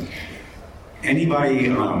anybody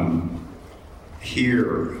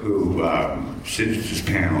here who sits at this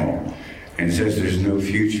panel and says there's no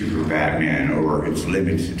future for Batman or it's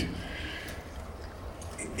limited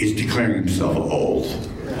is declaring himself old.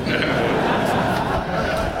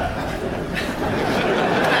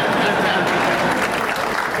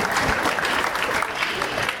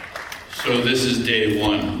 So this is day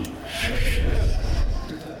one.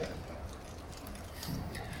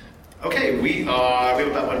 Okay, we have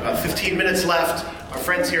about 15 minutes left. Our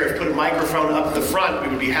friends here have put a microphone up at the front. We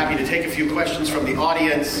would be happy to take a few questions from the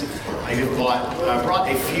audience. I have brought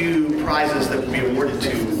a few prizes that will be awarded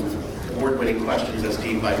to award-winning questions as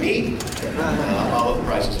deemed by me. All of the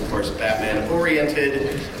prizes, of course,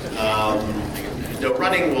 Batman-oriented. No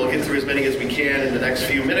running. We'll get through as many as we can in the next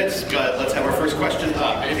few minutes, but let's have our first question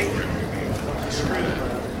up.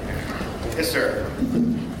 Yes, sir.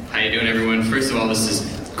 How you doing, everyone? First of all, this is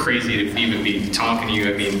crazy to even be talking to you.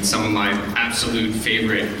 I mean, some of my absolute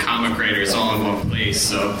favorite comic writers all in one place,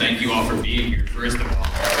 so thank you all for being here, first of all.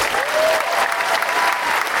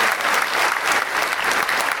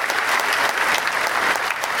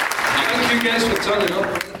 Thank you guys for turning up.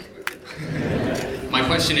 My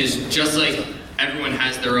question is, just like everyone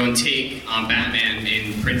has their own take on Batman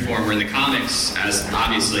in print form or in the comics, as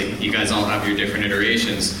obviously you guys all have your different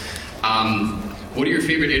iterations, what are your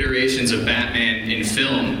favorite iterations of Batman in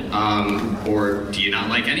film? Or do you not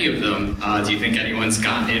like any of them? Do you think anyone's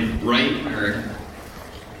gotten it right? Or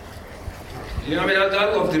Yeah, I mean, I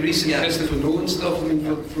love the recent Christopher Nolan stuff. I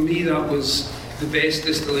mean, for me, that was the best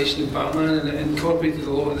distillation of Batman, and it incorporated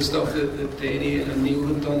a lot of the stuff that Denny and Neil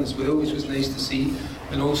had done as well, which was nice to see,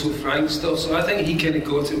 and also Frank's stuff. So I think he kind of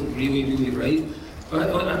got it really, really right. But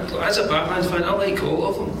as a Batman fan, I like all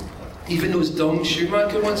of them. Even those dumb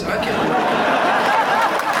Schumacher ones, I can't.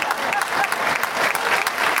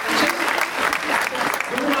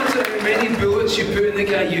 No matter how many bullets you put in the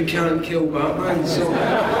guy, you can't kill Batman. So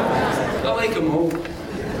I like them all.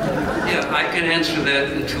 Yeah, I can answer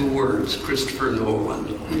that in 2 words. Christopher Nolan.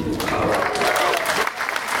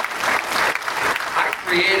 I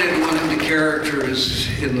created one of the characters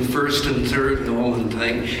in the first and third Nolan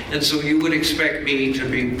thing, and so you would expect me to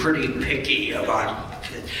be pretty picky about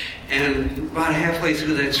it. And about halfway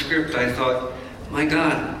through that script, I thought, my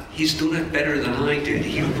God, he's doing it better than I did.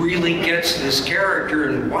 He really gets this character,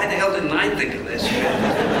 and why the hell didn't I think of this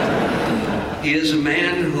shit? He is a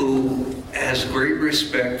man who has great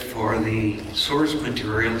respect for the source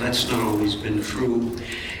material. That's not always been true,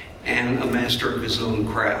 and a master of his own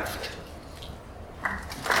craft.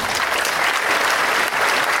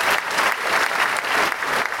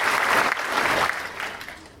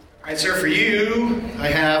 All right, sir, for you, I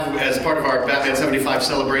have, as part of our Batman 75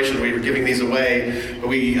 celebration, we were giving these away, but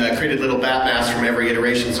we created little bat masks from every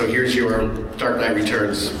iteration, so here's your Dark Knight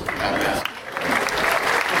Returns bat mask.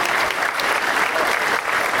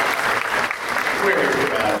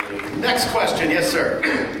 Next question, yes, sir.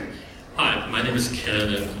 Hi, my name is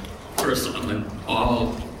Ken, and first,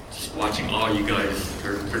 just watching all you guys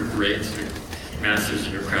are great, you're masters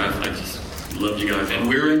in your craft. I just love you guys. And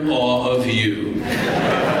we're in awe of you.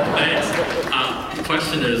 Thanks. The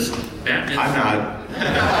question is, Batman... I'm not.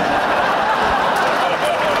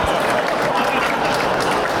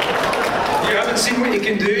 You haven't seen what you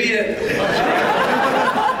can do yet.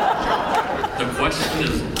 The question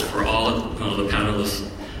is for all the panelists.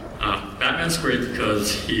 Batman's great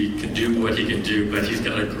because he can do what he can do, but he's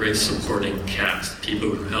got a great supporting cast, people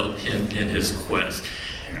who help him in his quest.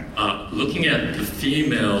 Looking at the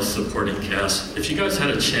female supporting cast, if you guys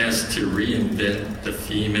had a chance to reinvent the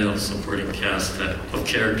female supporting cast of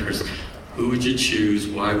characters, who would you choose,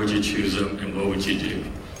 why would you choose them, and what would you do?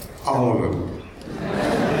 All of them.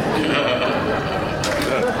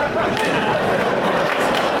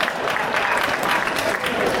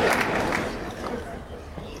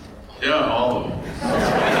 Yeah, all of them.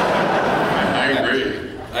 I agree.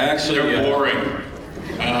 They're boring.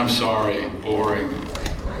 I'm sorry, boring.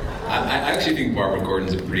 I actually think Barbara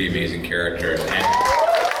Gordon's a pretty amazing character. And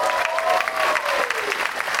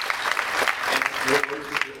the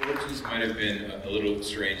origins might have been a little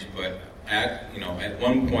strange, but at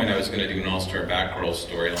one point I was going to do an all-star Batgirl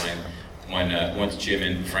storyline when once Jim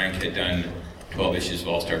and Frank had done 12 issues of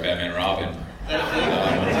All-Star Batman and Robin. No,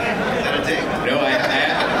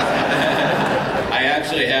 I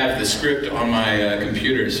actually have the script on my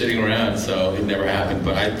computer sitting around, so it never happened.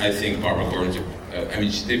 But I think Barbara Gordon's,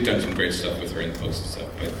 they've done some great stuff with her in the books and stuff.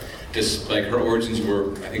 But just like her origins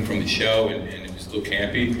were, I think, from the show, and it was a little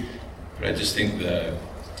campy. But I just think the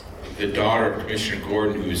daughter of Commissioner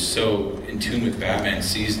Gordon, who is so in tune with Batman,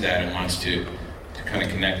 sees that and wants to kind of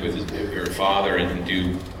connect with her father and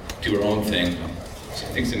do her own thing. So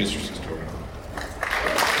I think it's an interesting story.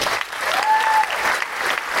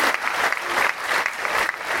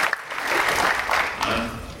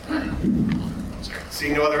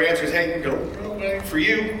 Seeing no other answers, hey, go away. For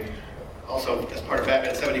you, also as part of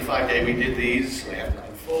Batman 75 Day, we did these. I have to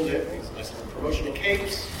unfold it. These nice little promotional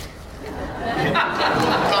capes.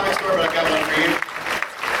 Comic store, but I got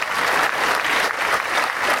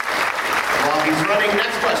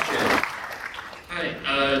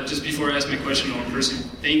question to one person.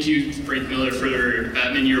 Thank you, Frank Miller, for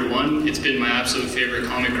Batman Year One. It's been my absolute favorite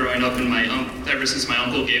comic growing up, and ever since my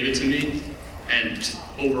uncle gave it to me. And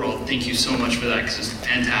overall, thank you so much for that, because it's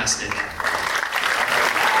fantastic.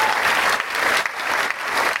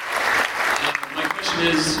 My question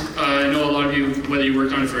is, I know a lot of you, whether you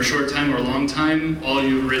worked on it for a short time or a long time, all of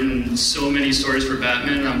you have written so many stories for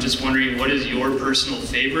Batman. I'm just wondering, what is your personal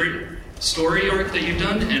favorite story arc that you've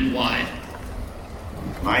done, and why?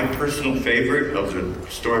 My personal favorite of the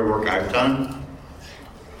story work I've done,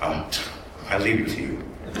 I leave it to you.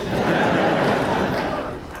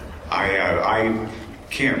 I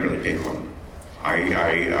can't really pick one.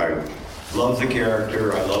 I love the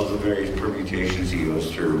character. I love the various permutations he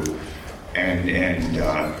goes through, and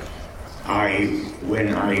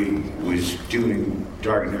when I was doing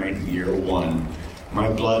Dark Knight Year One, my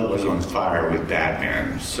blood was on fire with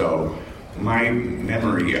Batman. So my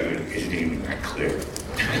memory of it isn't even that clear.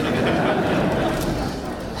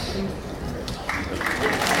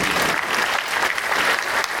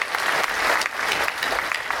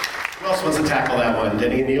 Who else wants to tackle that one?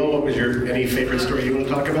 Denny and Neil, what was any favorite story you want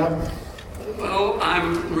to talk about? Well,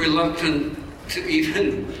 I'm reluctant to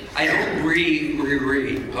even, I don't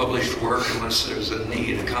reread published work unless there's a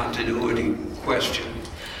need, a continuity question.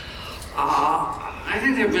 I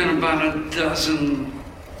think there have been about a dozen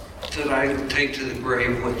that I take to the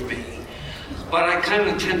grave with me. But I kind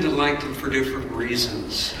of tend to like them for different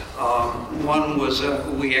reasons. One was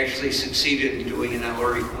we actually succeeded in doing an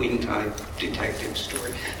Ellery Queen type detective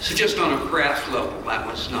story. So just on a craft level, that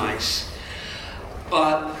was nice.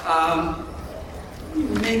 But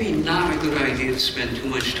maybe not a good idea to spend too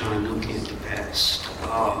much time looking at the past.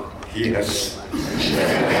 Yes.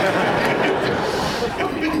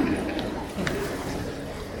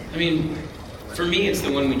 I mean, for me, it's the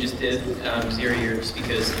one we just did, 0 Years,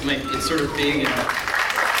 because it's sort of big and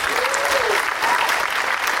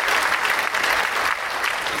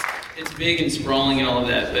it's big and sprawling and all of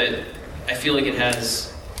that, but I feel like it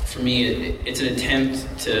has, for me, it's an attempt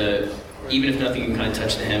to, even if nothing can kind of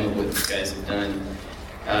touch the hem of what these guys have done,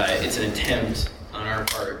 it's an attempt on our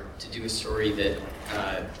part to do a story that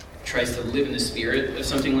tries to live in the spirit of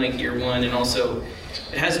something like Year One, and also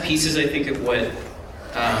it has pieces, I think, of what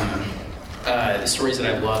the stories that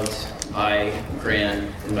I've loved by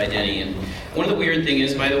Grant and by Denny. And one of the weird thing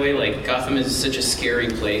is, by the way, like, Gotham is such a scary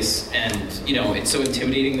place, and, you know, it's so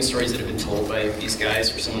intimidating, the stories that have been told by these guys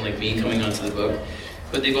for someone like me coming onto the book.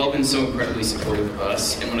 But they've all been so incredibly supportive of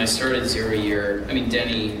us. And when I started 0 Year, I mean,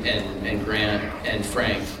 Denny and Grant and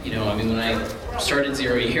Frank, you know, I mean, when I started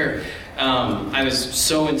 0 Year, I was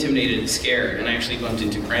so intimidated and scared, and I actually bumped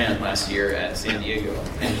into Grant last year at San Diego,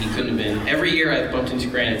 and he couldn't have been. Every year I bumped into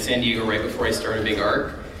Grant at San Diego right before I start a big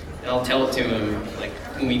arc, and I'll tell it to him, like,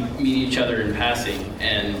 when we meet each other in passing,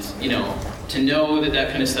 and, you know, to know that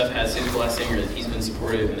that kind of stuff has his blessing, or that he's been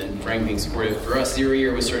supportive, and then Frank being supportive. For us, 0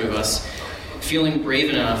 Year was sort of us feeling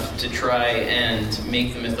brave enough to try and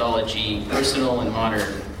make the mythology personal and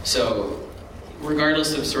modern. So,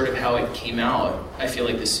 regardless of sort of how it came out, I feel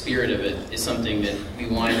like the spirit of it is something that we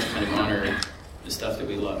wanted to kind of honor the stuff that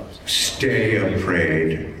we loved. Stay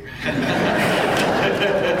afraid.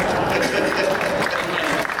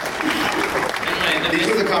 These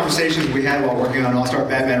are the conversations we had while working on All-Star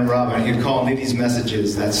Batman and Robin. He'd call me these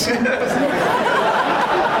messages. That's...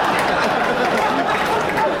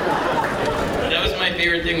 That was my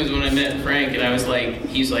favorite thing, was when I met Frank, and I was like,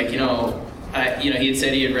 he's like, he had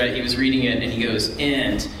said he was reading it, and he goes,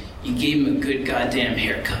 and you gave him a good goddamn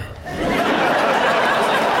haircut. I was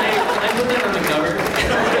like, can I put that on the cover?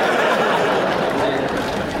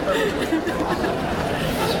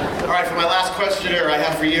 All right, for my last questioner, I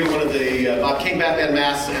have for you one of the Bob King Batman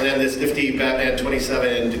masks, and then this nifty Batman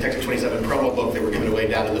 27, Detective 27 promo book that we're giving away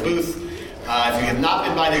down in the booth. If you have not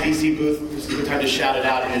been by the DC booth, this is the time to shout it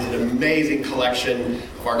out. It is an amazing collection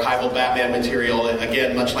of archival Batman material. And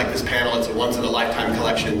again, much like this panel, it's a once-in-a-lifetime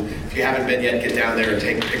collection. If you haven't been yet, get down there and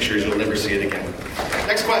take pictures. You'll never see it again.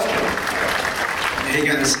 Next question. Hey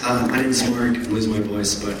guys, my name is Mark. I'm losing my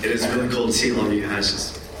voice, but it is really cool to see all of you guys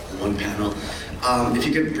just one panel. If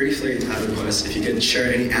you could briefly, I have a request, if you could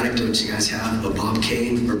share any anecdotes you guys have of Bob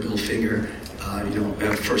Kane or Bill Finger,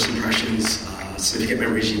 first impressions, significant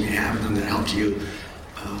memories you may have of them that helped you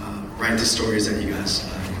write the stories that you guys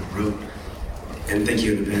wrote. And thank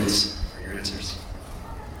you in advance for your answers.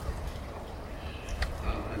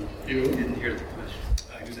 You didn't hear the question.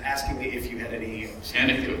 He was asking me if you had any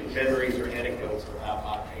memories or anecdotes about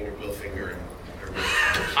Bob Kane or Bill Finger.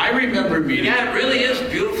 I remember meeting. Yeah, it really is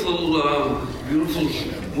beautiful, beautiful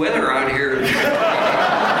weather out here. Yeah,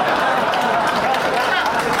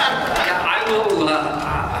 I will.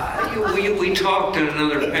 We talked on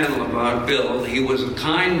another panel about Bill. He was a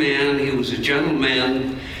kind man. He was a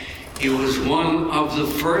gentleman. He was one of the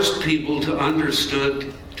first people to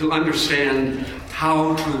understand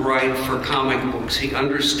how to write for comic books. He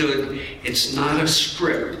understood it's not a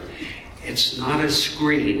script. It's not a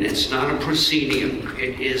screen. It's not a proscenium.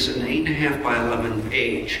 It is an 8.5 by 11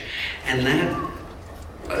 page. And that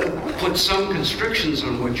puts some constrictions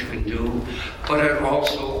on what you can do, but it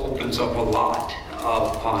also opens up a lot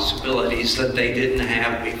of possibilities that they didn't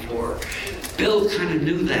have before. Bill kind of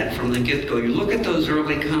knew that from the get-go. You look at those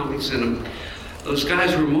early comics, and those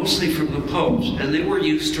guys were mostly from the pulps, and they were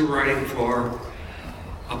used to writing for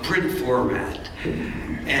a print format.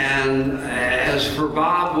 And as for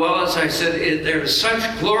Bob, well, as I said, there's such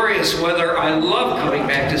glorious weather. I love coming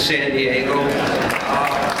back to San Diego.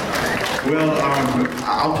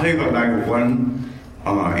 I'll tell you about my one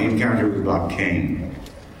encounter with Bob Kane,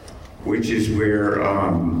 which is where,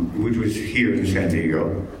 which was here in San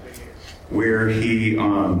Diego, where he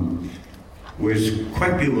was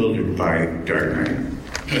quite bewildered by Dark Knight,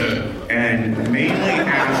 and mainly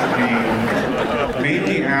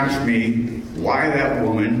asked me why that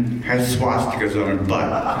woman has swastikas on her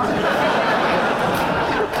butt.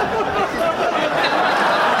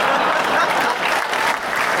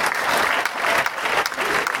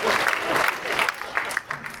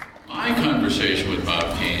 My conversation with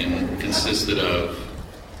Bob Kane consisted of,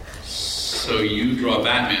 so you draw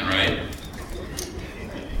Batman, right?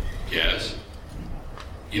 Yes.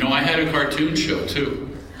 You know, I had a cartoon show, too.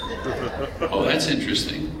 Oh, that's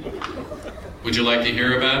interesting. Would you like to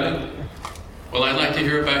hear about it? Well, I'd like to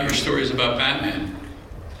hear about your stories about Batman.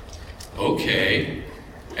 Okay.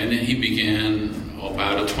 And then he began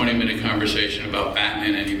about a 20-minute conversation about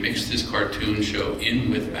Batman, and he mixed his cartoon show in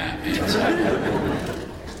with Batman.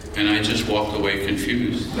 And I just walked away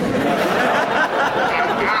confused.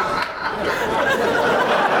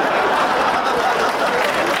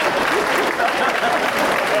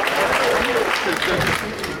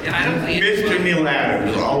 Mr. Neil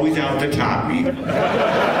Adams, always out to top me.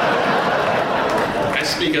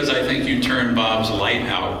 That's because I think you turned Bob's light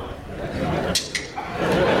out.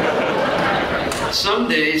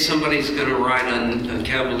 Someday somebody's going to write a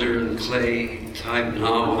Cavalier and Clay type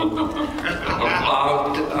novel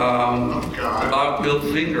about Bill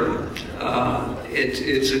Finger.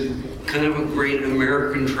 It's a kind of a great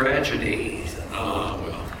American tragedy.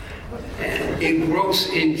 It gross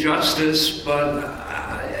injustice, but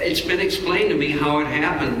it's been explained to me how it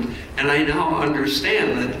happened, and I now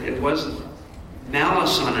understand that it wasn't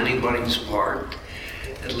malice on anybody's part,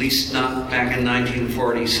 at least not back in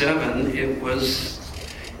 1947. It was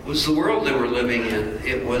the world they were living in.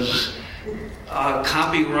 It was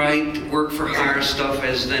copyright, work for hire stuff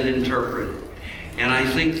as then interpreted. And I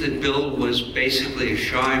think that Bill was basically a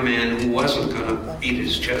shy man who wasn't going to beat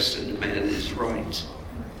his chest and demand his rights.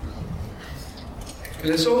 And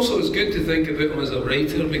it's also good to think about him as a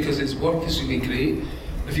writer, because his work is really great.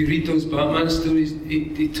 If you read those Batman stories,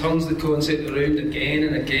 he turns the concept around again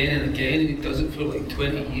and again and again, and he does it for like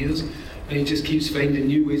 20 years, and he just keeps finding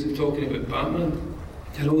new ways of talking about Batman.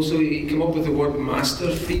 And also he came up with the word master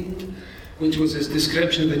fiend, which was his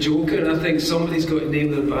description of the Joker, and I think somebody's got to name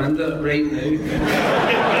their band that right now.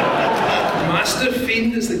 Master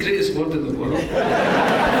fiend is the greatest word in the world.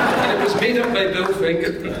 And it was made up by Bill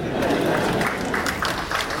Finger.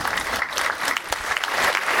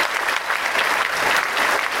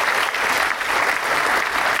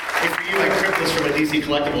 From a DC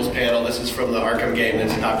Collectibles panel, this is from the Arkham game.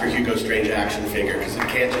 It's Dr. Hugo Strange action figure, because it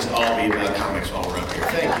can't just all be about comics while we're up here.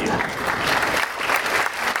 Thank you.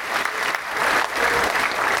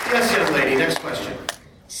 Yes, young lady, next question.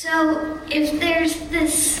 So, if there's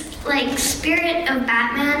this, spirit of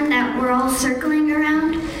Batman that we're all circling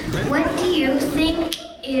around, what do you think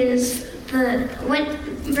is what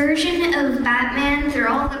version of Batman through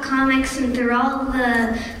all the comics and through all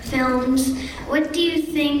the films, what do you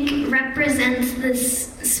think represents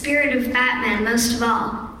this spirit of Batman most of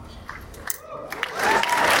all?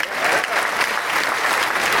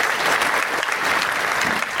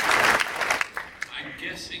 I'm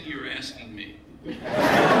guessing you're asking me. And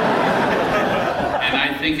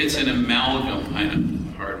I think it's an amalgam, I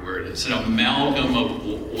know, hard word. It's an amalgam of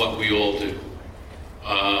what we all do.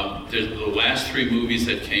 The last 3 movies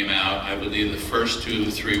that came out, I believe the first 2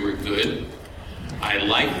 or 3 were good. I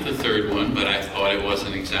liked the 3rd one, but I thought it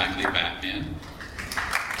wasn't exactly Batman.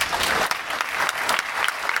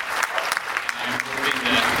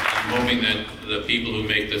 And I'm hoping that the people who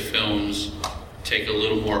make the films take a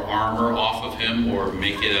little more armor off of him, or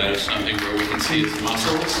make it out of something where we can see his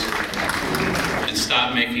muscles. and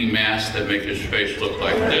stop making masks that make his face look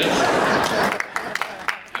like this,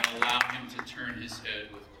 and allow him to turn his head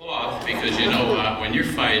with cloth, because you know what, when you're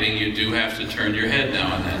fighting, you do have to turn your head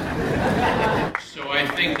now and then. So I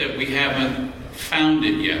think that we haven't found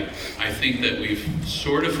it yet. I think that we've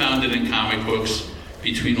sort of found it in comic books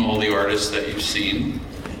between all the artists that you've seen,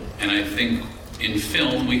 and I think in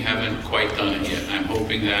film we haven't quite done it yet. I'm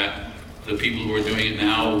hoping that the people who are doing it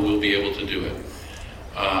now will be able to do it.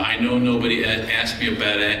 I know nobody asked me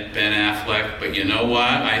about Ben Affleck, but you know what?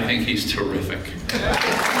 I think he's terrific.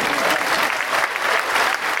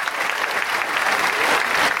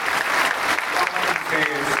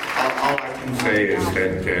 All I can say is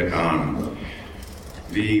that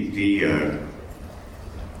the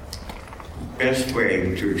best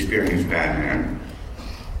way to experience Batman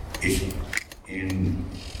is in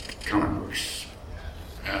comic books.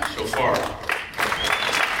 So far.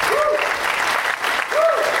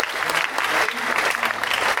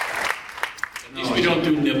 At least we don't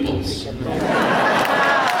do nipples. I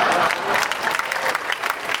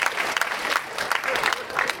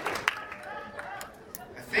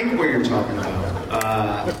think what you're talking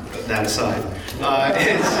about, that aside,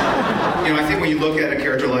 is, I think when you look at a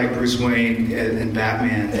character like Bruce Wayne and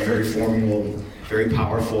Batman, very formidable, very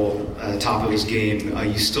powerful, top of his game,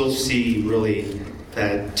 you still see really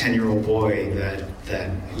that 10-year-old boy that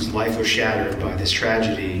whose life was shattered by this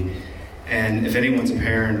tragedy. And if anyone's a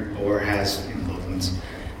parent or has loved ones,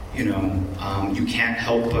 you can't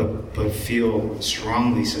help but feel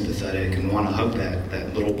strongly sympathetic and want to hug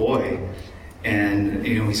that little boy. And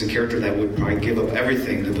he's a character that would probably give up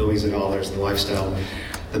everything, the billions of dollars, the lifestyle,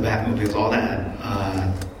 the Batmobiles, all that,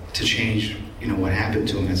 to change what happened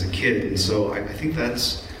to him as a kid. And so I think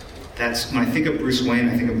that's when I think of Bruce Wayne,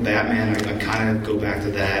 I think of Batman, I kind of go back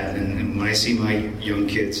to that. And when I see my young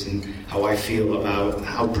kids and how I feel about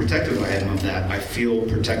how protective I am of that, I feel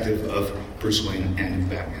protective of Bruce Wayne and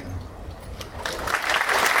Batman.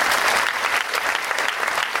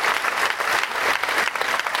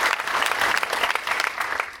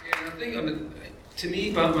 To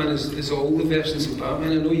me, Batman is all the versions of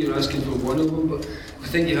Batman. I know you're asking for one of them, but I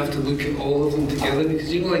think you have to look at all of them together,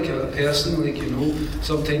 because like a person,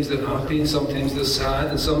 sometimes they're happy and sometimes they're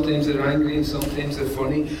sad and sometimes they're angry and sometimes they're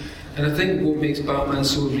funny. And I think what makes Batman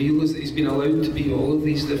so real is that he's been allowed to be all of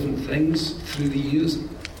these different things through the years.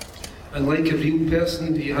 And like a real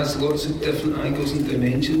person, he has lots of different angles and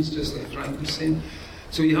dimensions, just like Frank was saying.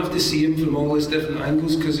 So you have to see him from all his different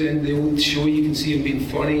angles, because in the old show you can see him being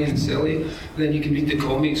funny and silly. And then you can read the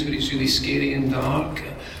comics where he's really scary and dark.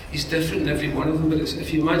 He's different in every one of them, but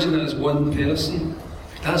if you imagine that as one person,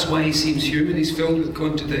 that's why he seems human. He's filled with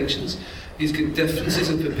contradictions. He's got differences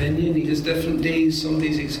of opinion. He has different days. Some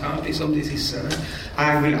days he's happy, some days he's sad.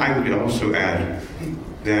 I would also add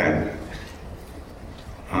that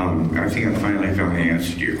I think I finally found the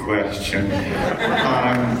answer to your question,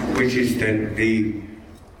 which is that the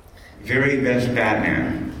very best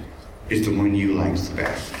Batman is the one you like the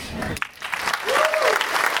best.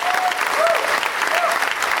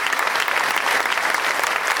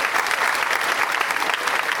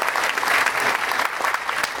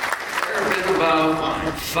 There have been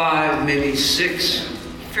about 5, maybe 6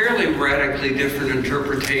 fairly radically different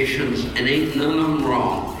interpretations, and ain't none of them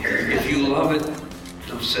wrong. If you love it,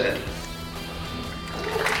 enough said.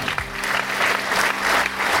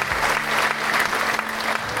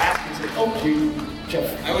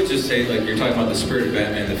 I would just say, you're talking about the spirit of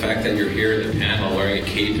Batman, the fact that you're here at the panel wearing a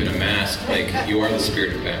cape and a mask, you are the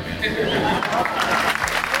spirit of Batman.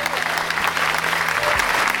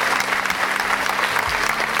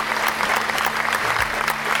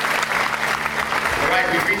 All right,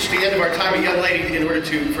 we've reached the end of our time. A young lady,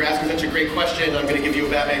 for asking such a great question, I'm going to give you a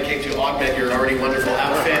Batman cape to augment your already wonderful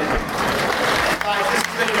outfit. Guys, this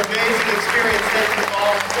has been an amazing experience. Thank you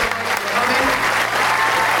all so much for coming.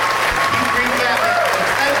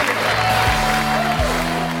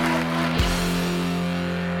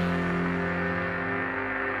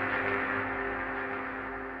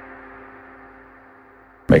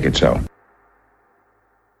 Make it so.